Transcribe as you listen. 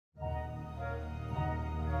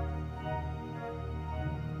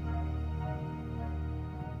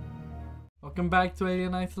Welcome back to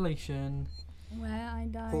Alien Isolation. Where I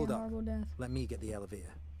die a horrible death. Let me get the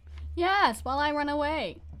elevator. Yes, while I run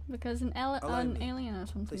away. Because an alien or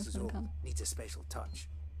something is gonna come. Needs a special touch.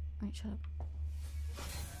 Wait, shut up.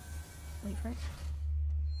 Wait for it.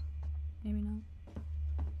 Maybe not.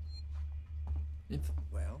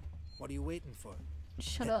 Well, what are you waiting for?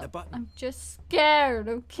 Shut Hit up. the button. I'm just scared,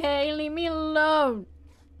 okay? Leave me alone.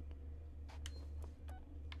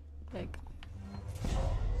 Like.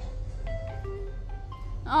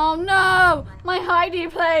 Oh no! My hidey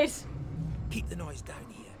place! Keep the noise down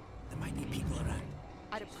here. There might be people around.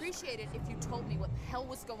 I'd appreciate it if you told me what the hell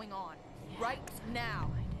was going on. Right now.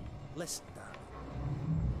 Listen, darling.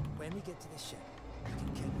 When we get to the ship, we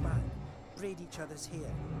can kick back, braid each other's hair,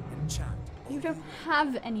 and chat. You don't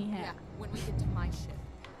have any hair. Yeah, when we get to my ship.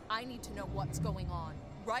 I need to know what's going on.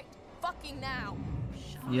 Right fucking now.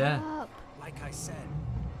 Shut up. Like I said,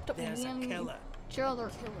 Stop there's a yelling killer. at each other.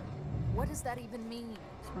 Killer. What does that even mean?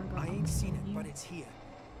 I ain't seen it, but it's here.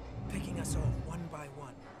 Picking us off one by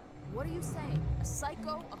one. What are you saying? A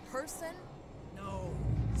psycho? A person? No,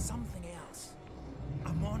 something else.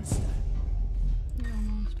 A monster. You're a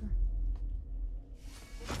monster.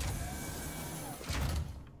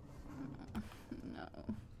 No.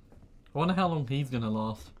 I wonder how long he's gonna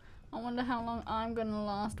last. I wonder how long I'm gonna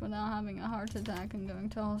last without having a heart attack and going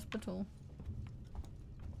to hospital.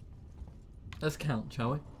 Let's count,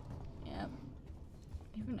 shall we? Yep.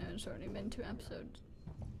 Even though it's already been 2 episodes.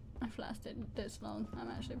 I've lasted this long. I'm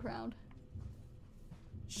actually proud.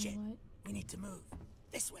 Shit. What? We need to move.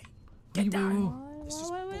 This way. Get down. This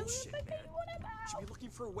is bullshit, man. Should be looking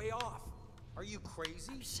for a way off. Are you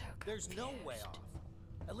crazy? So There's no way off.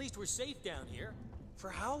 At least we're safe down here. For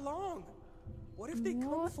how long? What if they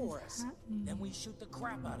come for us? Then we shoot the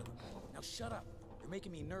crap out of them. Now shut up. You're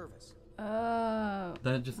making me nervous. Oh.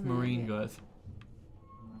 They're just marine guys.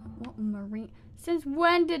 What marine? Since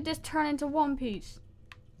when did this turn into One Piece?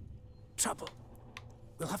 Trouble.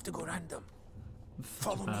 We'll have to go around them.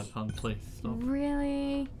 Follow Bad me. pun, please stop.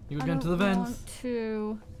 Really? You were going to the vents. I want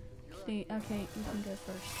to. See, okay, you can go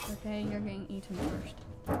first. Okay, you're getting eaten first.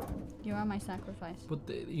 You are my sacrifice. But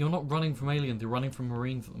you're not running from aliens, you're running from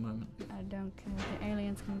marines at the moment. I don't care. The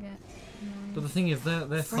aliens can get. But the thing is, they're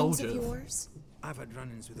Friends soldiers. of yours? I've had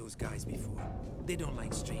run-ins with those guys before. They don't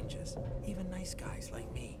like strangers. Even nice guys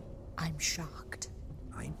like me. I'm shocked.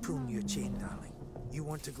 I ain't pulling your chain, darling. You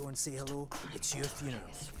want to go and say hello? It's your funeral.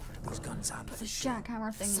 Those guns handle the shit.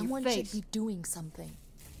 Jackhammer thing Someone in your should face. be doing something.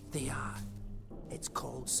 They are. It's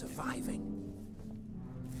called surviving.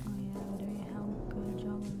 Oh yeah, I'm doing a hell of a good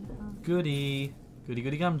job of it, huh? Goody. Goody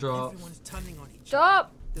goody gumdrops. Everyone's turning on each Stop!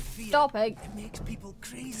 other. The fear, Stop it! It makes people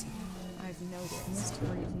crazy. I've noticed. It's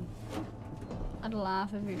crazy. I'd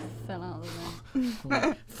laugh if you fell out of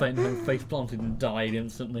the vent. Face planted and died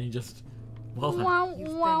instantly. Just. Well done. Wow, You've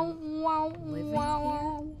wow, been wow, living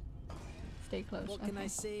wow. Stay close. What can I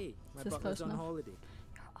say? My This is butler's close on enough. holiday.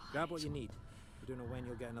 Grab what you need. You don't know when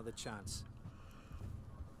you'll get another chance.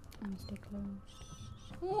 And stay close.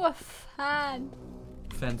 Oh, a fan.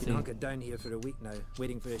 Fancy. Been hunkered down here for a week now,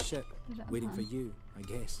 waiting for a ship. Is that a Waiting pun? for you, I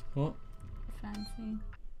guess. What? Fancy.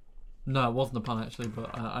 No, it wasn't a pun actually, but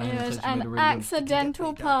I It was intentionally made a an really good. accidental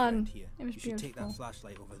You can get pretty dark pun. around here. It was You should take that beautiful.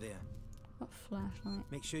 flashlight over there. What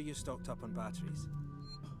flashlight? Make sure you're stocked up on batteries.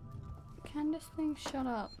 Can this thing shut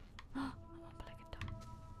up? I want to play guitar.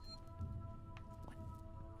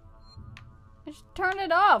 What? Just turn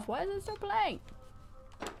it off. Why is it still playing?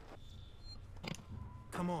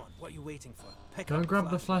 Come on, what are you waiting for? Pick Go up and grab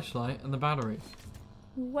the flashlight and the batteries.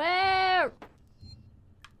 Where?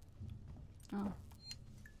 Oh.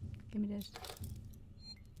 Give me this.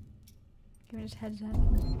 Give me this headset.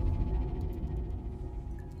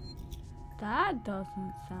 That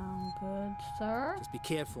doesn't sound good, sir. Just be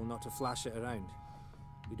careful not to flash it around.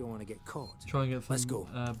 We don't want to get caught. Try and get some. Let's go.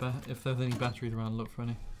 If there's any batteries around, look for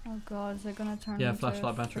any. Oh god, is it gonna turn Yeah, into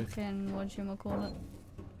flashlight batteries. frickin' whatchamacallit?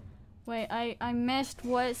 Wait, I missed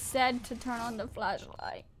what it said to turn on the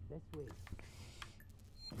flashlight. This way.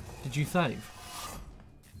 Did you save?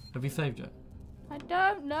 Have you saved it? I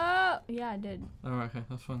don't know. Yeah, I did. Oh, right, okay,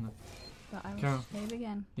 that's fine then. But I will Carol. save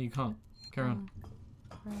again. You can't. Carry on.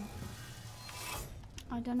 Right.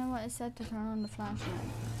 I don't know what it said to turn on the flashlight.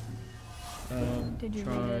 Did you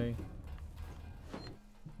read try. it?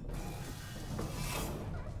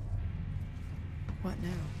 What now?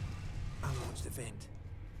 I'll launch the vent.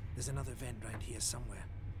 There's another vent round here somewhere.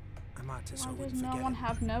 I marked it so I Why does wouldn't no forget one it.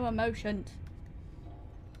 have no emotions?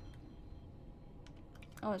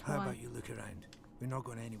 Oh, it's How mine. about you look around? We're not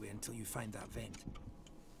going anywhere until you find that vent.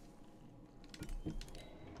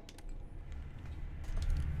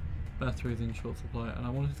 batteries in short supply, and I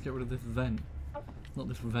wanted to get rid of this vent. Not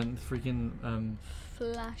this vent, this freaking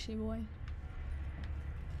Flashy boy.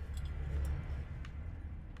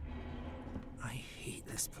 I hate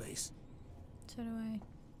this place. So do I.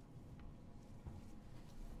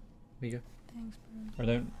 Here you go. Thanks, bro. I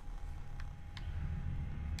don't.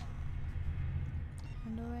 How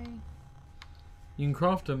do I? You can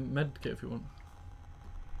craft a med kit if you want.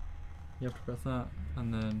 You have to press that,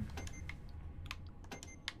 and then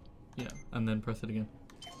yeah, and then press it again.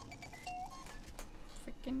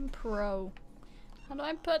 Freaking pro. How do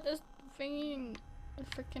I put this thing, the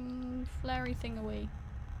freaking flary thing away?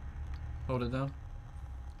 Hold it down.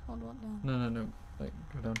 Hold what down? No. Like,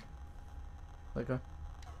 go down. Let go.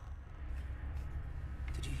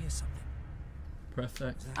 Did you hear something? Press X.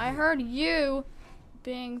 Was that I you? heard you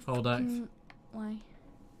being. Hold X. Why?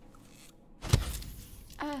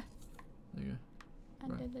 Ah! There you I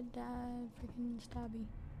Right. did a freaking stabby.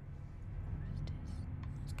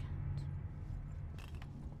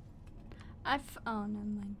 Oh, never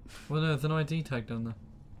mind. go. Well, there's an ID tag down there.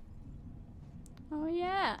 Oh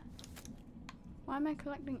yeah. Why am I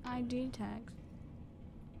collecting ID tags?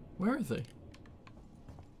 Where is he?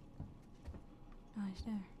 Oh, he's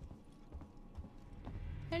there.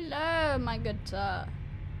 Hello, my good sir.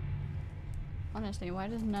 Honestly, why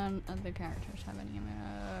does none of the characters have any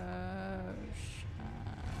emotion?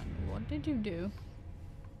 What did you do?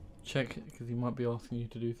 Check, because he might be asking you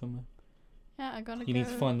to do something. Yeah, I gotta You go need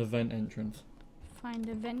to find the vent entrance. find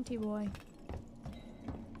a venti boy.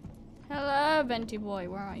 Hello, venti boy.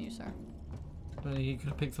 Where are you, sir? You could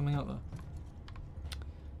have picked something up there.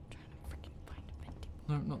 Trying to freaking find a venti.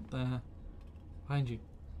 No, not there. Behind you.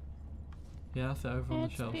 Yeah, that's it, over on the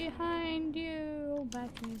It's shelf. behind you.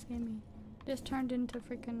 Batteries, gimme. This turned into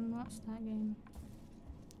freaking what's that game?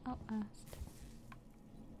 Outlast.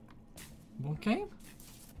 What game?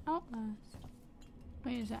 Outlast.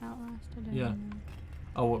 Wait, is it Outlast? I don't Yeah. know.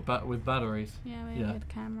 Oh, what, with batteries? Yeah, we Yeah. have a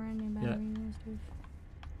camera and a Yeah. battery and stuff.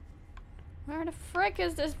 Where the frick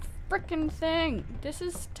is this frickin' thing? This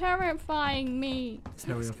is terrifying me.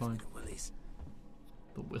 Here we are, fine. The willies.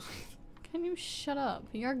 The willies. Can you shut up?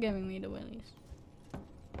 You're giving me the willies.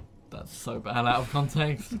 That's so bad out of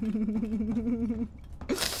context.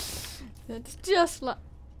 It's just Yeah,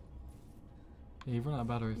 you've run out of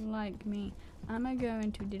batteries. like me. I'm gonna go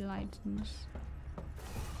into the license.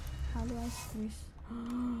 How do I squeeze?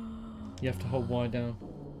 You have to hold Y down.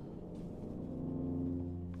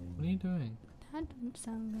 What are you doing? That doesn't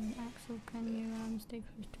sound good. Axel, can you stay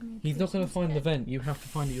close to me? He's not please, going to find the instead? vent. You have to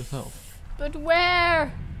find it yourself. But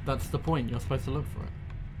where? That's the point. You're supposed to look for it.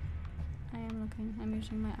 I am looking. I'm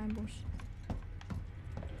using my eyeballs.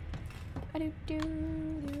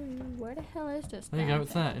 Where the hell is this? There you go. damn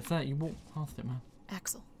It's thing? there. It's there. You walk past it, man.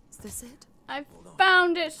 Axel, is this it? I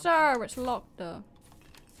found it, sir. It's locked though.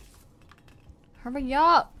 Hurry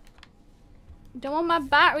up! Don't want my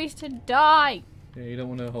batteries to die. Yeah, you don't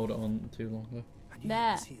want to hold it on too long, though. I knew There.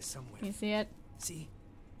 it was here somewhere. You see it? See?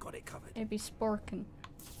 Got it covered. It'd be sporking.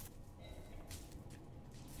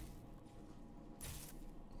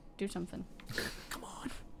 Do something. Come on.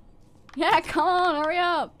 Yeah, come on, hurry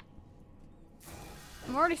up.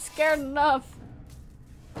 I'm already scared enough.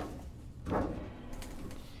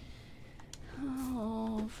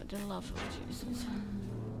 Oh, for the love of Jesus.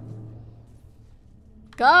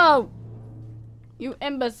 Go! You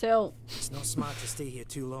imbecile. It's not smart to stay here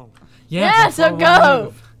too long. Yeah, that's so why I go!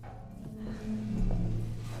 move.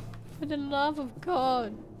 For the love of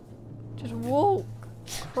God. Just walk.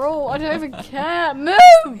 Crawl, I don't even care. Move!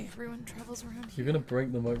 Everyone travels around You're here. going to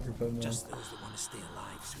break the microphone now. Just those that want to stay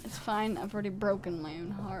alive. It's fine, I've already broken my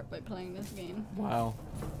own heart by playing this game. Wow.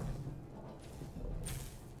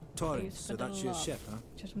 Torrance, Please, so for the that's your love. ship, huh?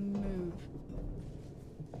 Just move.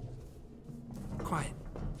 Quiet.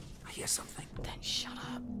 I hear something. Then shut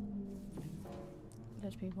up.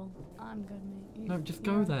 There's people. I'm good, mate. No, just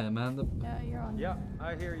go there, man. Yeah, you're on. Yeah,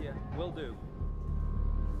 I hear you. Will do.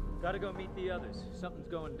 Gotta go meet the others. Something's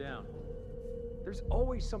going down. There's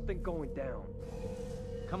always something going down.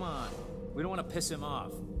 Come on. We don't want to piss him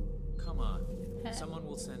off. Come on. Hey, Someone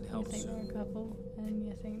will send You help think soon. we're a couple, and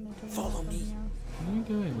you think that you're Follow me. something else. What are you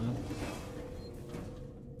doing, man?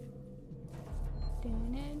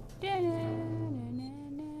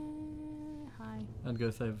 Hi. I'd go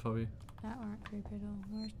save it for you. That weren't creepy at all.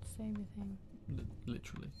 Where's the savey thing?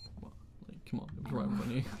 Literally. What? Like, come on. It was right in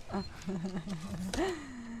front of you.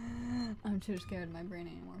 I'm too scared of my brain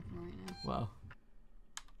anymore from right now. Wow.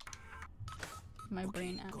 My Okay,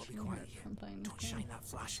 brain gotta be actually quiet hurts here. from playing this Don't game. shine that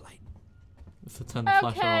flashlight. It's to turn the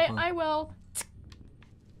flashlight Okay, off. Huh? I will.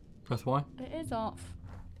 Press Y. It is off.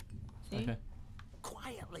 See? Okay.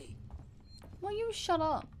 Quietly. Well, you shut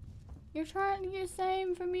up. You're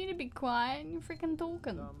saying for me to be quiet and you're freaking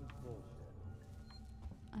talking.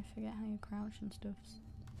 I forget how you crouch and stuff.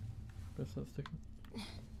 Press that sticker.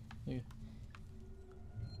 Yeah.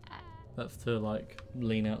 That's to like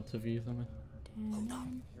lean out to view something.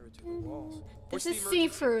 This is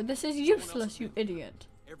see-through. This is useless, you idiot.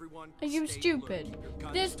 Are you stupid?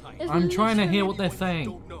 This is I'm trying to hear what they're literally-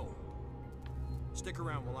 saying. Stick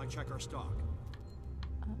around while I check our stock.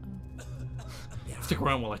 Stick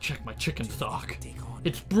around while I check my chicken stock.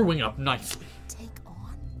 It's brewing up nicely. Take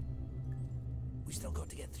on? We still got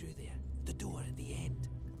to get through there. The door at the end.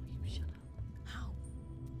 Shut up. How?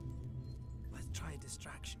 Let's try a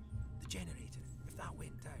distraction. The generator. If that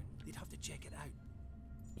went down, they'd have to check it out.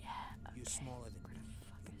 Yeah. Okay. You're smaller than me.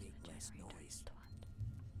 You make less noise.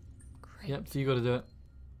 Yep, so you gotta do it.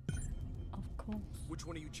 Of course. Which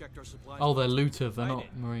one of you checked our supplies? Oh, they're looters, they're not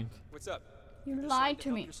marines. What's up? You Decide lied to to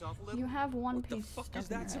help me. yourself a little? You have one What the piece fuck stuck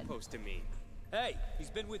is in that your head. supposed to mean? Hey,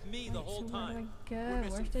 he's been with me the Right, whole so where do time. I go?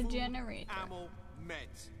 Where's the generator? Ammo,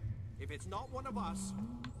 meds. If it's not one of us,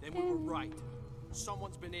 then we were right.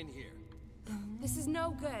 Someone's been in here. This is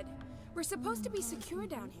no good. We're supposed to be secure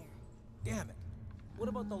down here. Damn it. What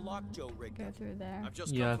about the lock Joe rigged Go up? through there. I've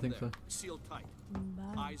just Yeah, come I from think there. so. Sealed tight.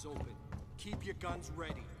 Bye. Eyes open. Keep your guns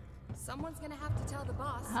ready. Someone's gonna have to tell the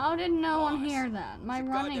boss. How did no one Boss. hear that? My It's a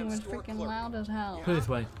running goddamn was store freaking clerk. loud as hell. Put it this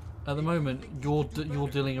way. At the moment, you're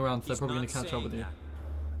dealing around, so they're He's probably not gonna catch up with you. saying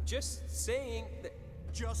that. Just saying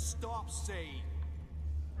that. Just stop saying.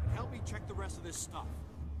 Help me check the rest of this stuff.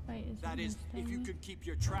 Wait, is That it is, gonna if stay you me? could keep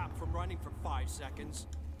your trap from running for 5 seconds.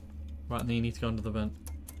 Right, then you need to go under the vent.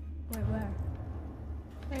 Wait, where?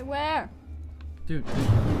 Wait, where? Dude,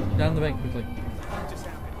 down the vent quickly. What just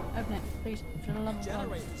happened? Open it, please. For the love of God.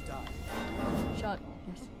 Generators died. Shut.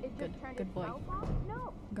 Yes. Good boy.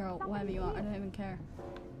 No. Girl, whatever you are, I don't even care.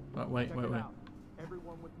 Right, wait.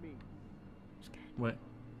 Everyone with me. Wait.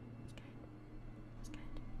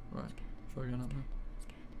 Right, should I go up now?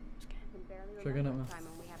 Should I go up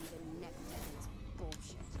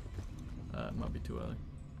now? It might be too early.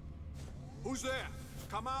 Who's there?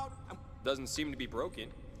 Come out. Doesn't seem to be broken.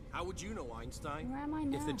 How would you know, Einstein? Where am I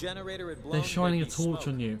now? If the generator had blown, They're shining a there'd be torch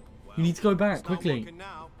smoke. on you. You need to go back It's not quickly. working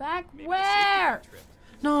now. Back Maybe the where? safety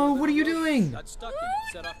tripped. No, what are you doing? Got stuck in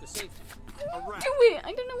it, set off the safety. A rat. Do it!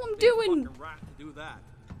 I don't know what I'm doing! Fucking rat to do that.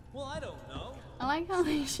 Well, I don't know. I like how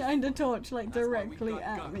they shined a torch like That's why we directly got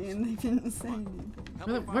at guns. me and they didn't say anything. Help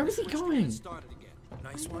me Where find is the he switch to get going? it started again.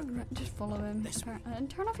 Nice I work. don't know, just follow him. This way. And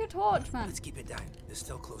turn off your torch, man. Let's keep it down. They're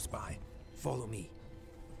still close by. Follow me.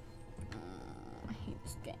 I hate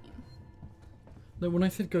this game. No, when I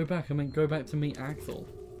said go back, I meant go back to meet Axel.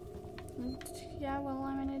 Yeah, well,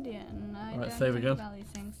 I'm an idiot and I Alright, don't save think again. about these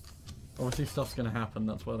things. Obviously stuff's gonna happen,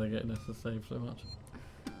 that's why they're getting us to save so much.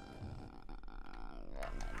 I'm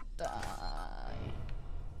gonna die.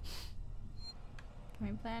 Can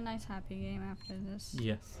we play a nice happy game after this?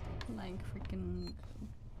 Yes. Like freaking...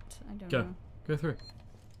 I don't Go. know. Go through.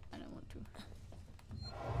 I don't want to.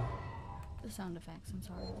 The sound effects, I'm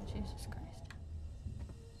sorry. Jesus Christ.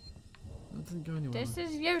 That doesn't go anywhere. This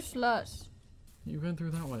is useless. You're going through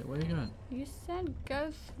that way. Where are you going? You said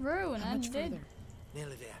go through and I did.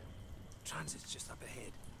 Nearly there. Transit's just up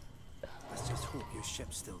ahead. Let's just hope your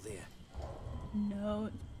ship's still there. No,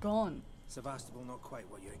 it's gone. Sevastopol not quite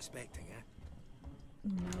what you're expecting, eh?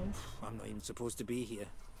 No. I'm not even supposed to be here.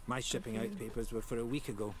 My shipping out papers were for a week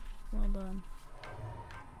ago. Well done.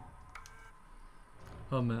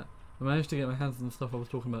 Oh, Matt. I managed to get my hands on the stuff I was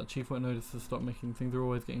talking about. Chief won't notice to stop making things. They're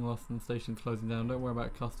always getting lost and the station's closing down. Don't worry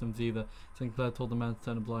about customs either. Sinclair told the man to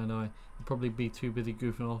turn a blind eye. He'd probably be too busy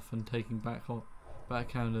goofing off and taking back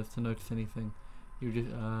counters to notice anything. You just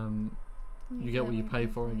you get what you pay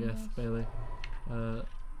for, I guess, Bailey.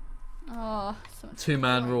 Oh, so much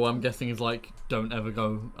Two-man point. rule, I'm guessing, is like, don't ever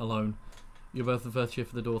go alone. You're both the first shift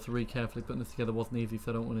for the door, so read carefully. Putting this together wasn't easy,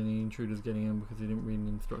 so I don't want any intruders getting in because you didn't read the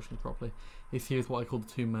instructions properly. Here's what I call the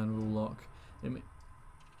two-man rule lock.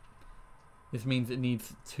 This means it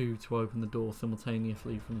needs two to open the door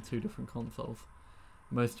simultaneously from the two different consoles.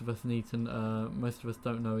 Most of us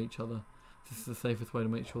don't know each other. This is the safest way to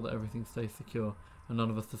make sure that everything stays secure, and none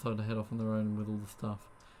of us decide to head off on their own with all the stuff.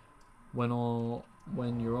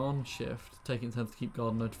 When you're on shift, take it in turns to keep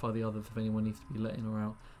guard and notify the others if anyone needs to be let in or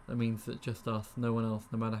out. That means that just us, no one else,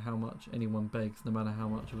 no matter how much anyone begs, no matter how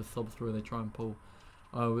much of a sob story they try and pull.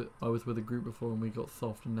 I was with a group before and we got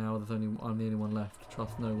soft, and now I'm the only one left.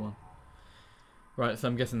 Trust no one. Right, so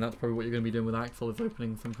I'm guessing that's probably what you're going to be doing with Axel, is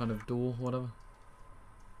opening some kind of door, whatever.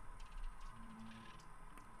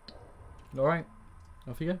 Alright,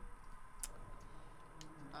 off you go.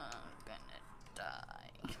 I'm gonna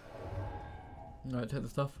die. Alright, take the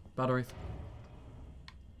stuff. Batteries.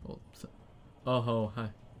 Oh, hey.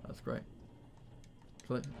 That's great.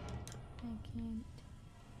 Click. I can't.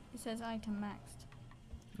 It says item maxed.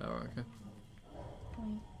 Oh, okay.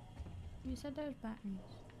 Wait. You said those batteries.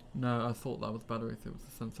 No, I thought that was batteries. It was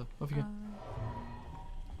the sensor. Off you go.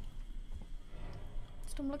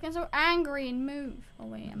 Stop looking so angry and move. Oh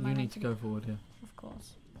wait, am I You meant need to go forward, yeah. Of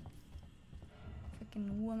course.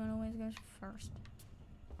 Freaking woman always goes first.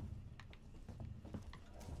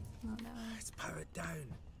 Not that way. Let's power it down.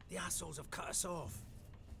 The assholes have cut us off.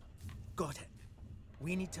 Got it.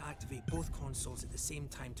 We need to activate both consoles at the same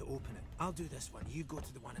time to open it. I'll do this one. You go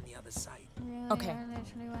to the one on the other side. Really? Okay. I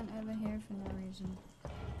literally went over here for no reason.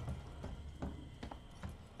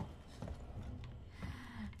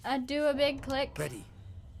 I do a big click. Ready.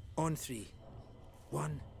 On 3.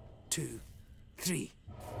 1, 2, 3.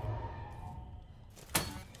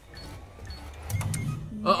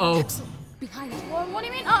 Uh-oh. Behind it. What do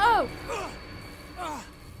you mean? Uh-oh!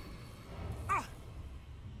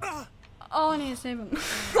 Oh, I need to save him.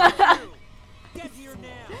 Get here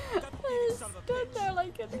now. Got to you son of a bitch. There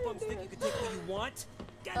like You bums think you can take what you want?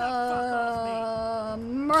 Get the fuck off me.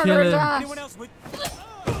 Murder Kill him. dash. Anyone else would?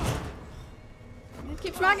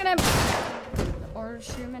 Keep smacking him. Or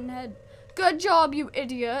shoot him in the head. Good job, you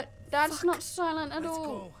idiot. That's not silent at Let's all.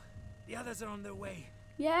 go. The others are on their way.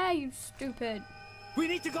 Yeah, you stupid. We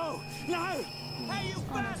need to go now. Hey, you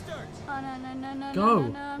bastards! Oh, no, Go.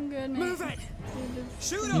 no, I'm good, man. Move it.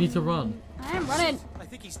 Shoot You him! need to run. I am running. I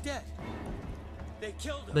think he's dead. They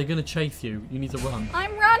killed him. They're gonna chase you. You need to run.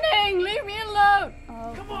 I'm running. Leave me alone.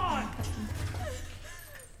 Oh, Come on.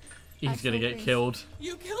 He's gonna get killed.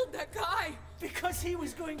 You killed that guy. Because he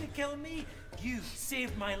was going to kill me, you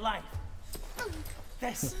saved my life.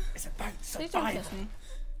 This is about Please don't survival. kiss me.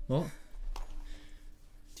 What?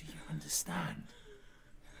 Do you understand?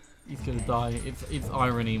 He's gonna die. It's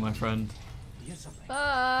irony, my friend. Here's something.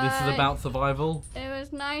 Bye. This is about survival. It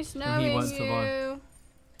was nice And knowing he won't survive. you.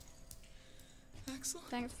 Axel.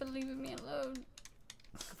 Thanks for leaving me alone.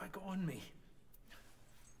 What have I got on me?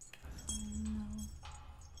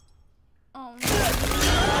 Oh no.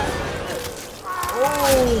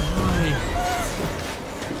 Oh my!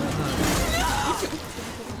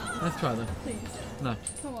 Let's try then. Please. No.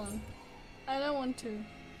 Come on. I don't want to.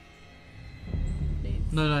 Please.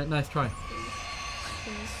 No, nice try.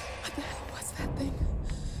 Please. What the hell was that thing?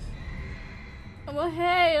 Well,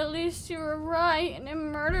 hey, at least you were right and it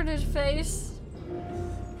murdered his face.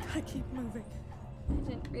 I keep moving. I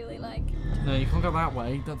didn't really like. No, you can't go that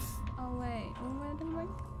way. That's. Oh, wait. Oh, where did I go?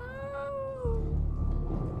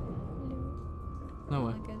 No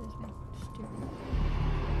way. I'll go this way. Stupid.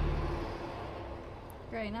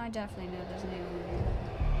 Great, now I definitely know there's an alien here.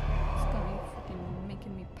 It's gonna be freaking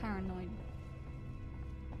making me paranoid.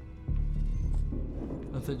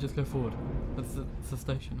 That's it. Just go forward. That's the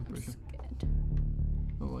station. I'm I'm pretty sure. scared.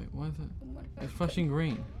 Oh wait, why is it? What It's about flashing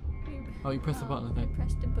green. you? Oh, you press the button, I I think.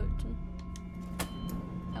 pressed the button.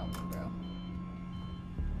 Help me, bro.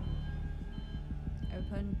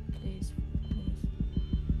 Open, please.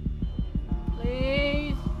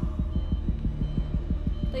 Please.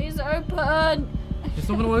 Please open. It's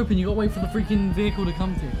not gonna open. You gotta wait for the freaking vehicle to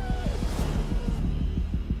come to you. I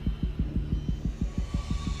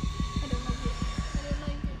don't like it. I don't like it. I don't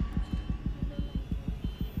like it.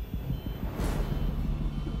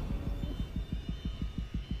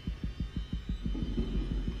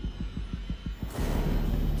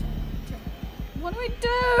 What do we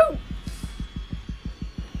do?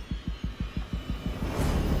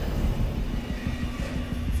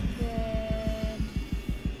 Dead.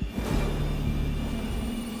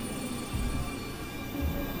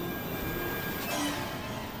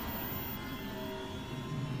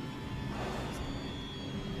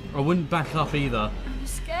 I wouldn't back up either. I'm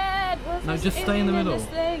scared. What if No, there's just stay in the alien middle. This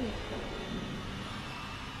thing?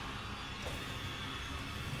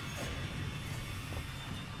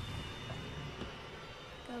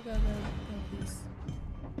 Go, please.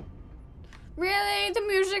 Really? The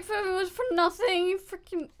music for it was for nothing? You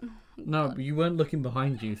freaking. No, but you weren't looking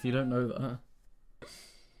behind you, so you don't know that.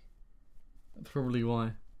 That's probably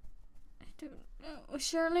why. I don't know.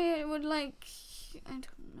 Surely it would, like. I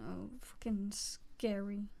don't know. Freaking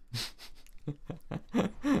scary. You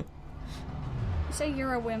say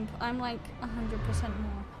you're a wimp. I'm like 100%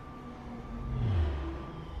 more.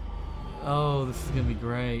 Oh, this is gonna be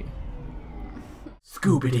great.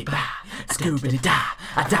 Scoobity ba, scoobity da,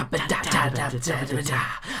 a da ba da da da da da da,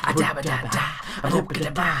 a da ba da da, a da ba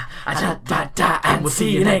da, a da ba da, and we'll see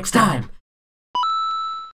you next time.